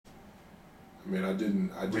I mean, I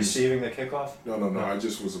didn't. Receiving the kickoff? No. I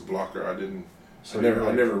just was a blocker. I didn't. So I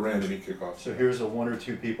never ran any kickoffs. So here's the one or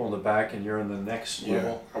two people in the back, and you're in the next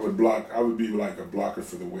level. I would block. I would be like a blocker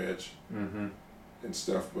for the wedge Mm-hmm. and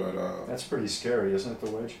stuff. But that's pretty scary, isn't it? The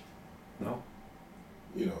wedge? No.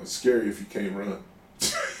 You know, it's scary if you can't run.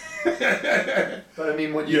 But I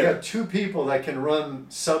mean, when you got two people that can run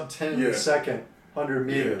sub 10 second 100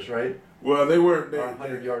 meters, right? Well, they weren't. Or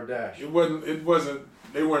 100-yard dash. It wasn't.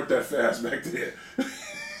 They weren't that fast back then.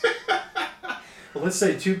 Well, let's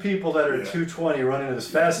say two people that are 220 running as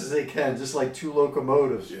fast as they can, just like two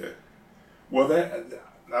locomotives. Yeah. Well,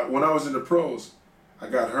 when I was in the pros, I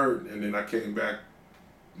got hurt, and then I came back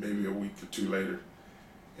maybe a week or two later,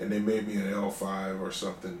 and they made me an L5 or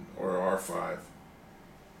something, or R5,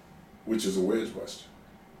 which is a wedge buster.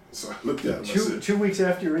 So I looked at him. I said, 2 weeks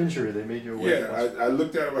after your injury, they made you a wedge buster. I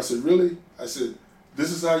looked at him. I said, really? I said,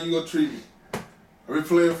 this is how you gonna treat me? I've been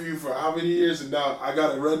playing for you for how many years, and now I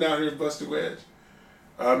gotta run down here and bust a wedge?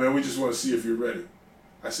 Man, we just want to see if you're ready.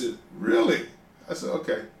 I said, really? I said,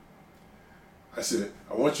 okay. I said,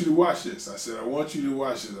 I want you to watch this. I said, I want you to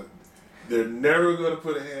watch this. They're never going to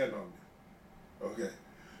put a hand on me. Okay.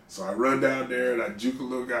 So I run down there and I juke a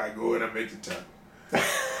little guy, go and I make the tackle.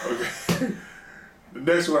 Okay. The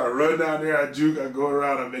next one, I run down there, I juke, I go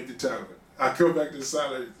around, I make the tackle. I come back to the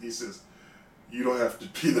sideline, he says, you don't have to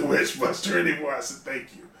be the wedge buster anymore. I said,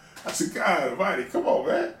 thank you. I said, God almighty, come on,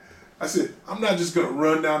 man. I said, I'm not just going to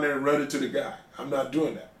run down there and run into the guy. I'm not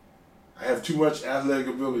doing that. I have too much athletic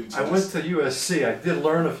ability. I went to USC. I did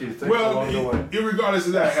learn a few things along the way. Irregardless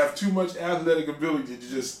of that, I have too much athletic ability to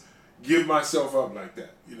just give myself up like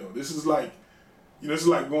that. You know, this is like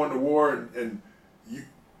going to war and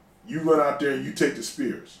you run out there and you take the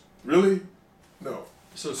spears. Really? No.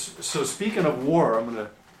 So speaking of war, I'm going to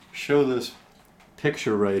show this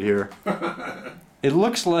picture right here. It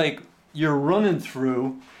looks like you're running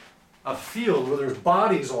through a field where there's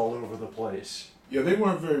bodies all over the place. Yeah, they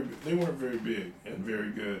weren't very big and very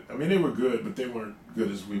good. I mean, they were good, but they weren't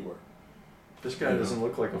good as we were. This guy doesn't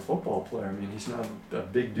look like a football player. I mean, he's not a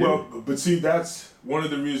big dude. Well, but see, that's one of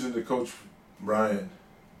the reasons that Coach Bryan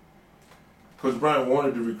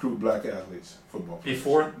wanted to recruit black athletes, football players.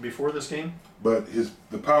 Before this game? But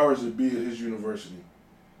the powers that be at his university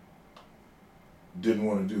didn't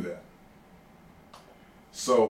want to do that. So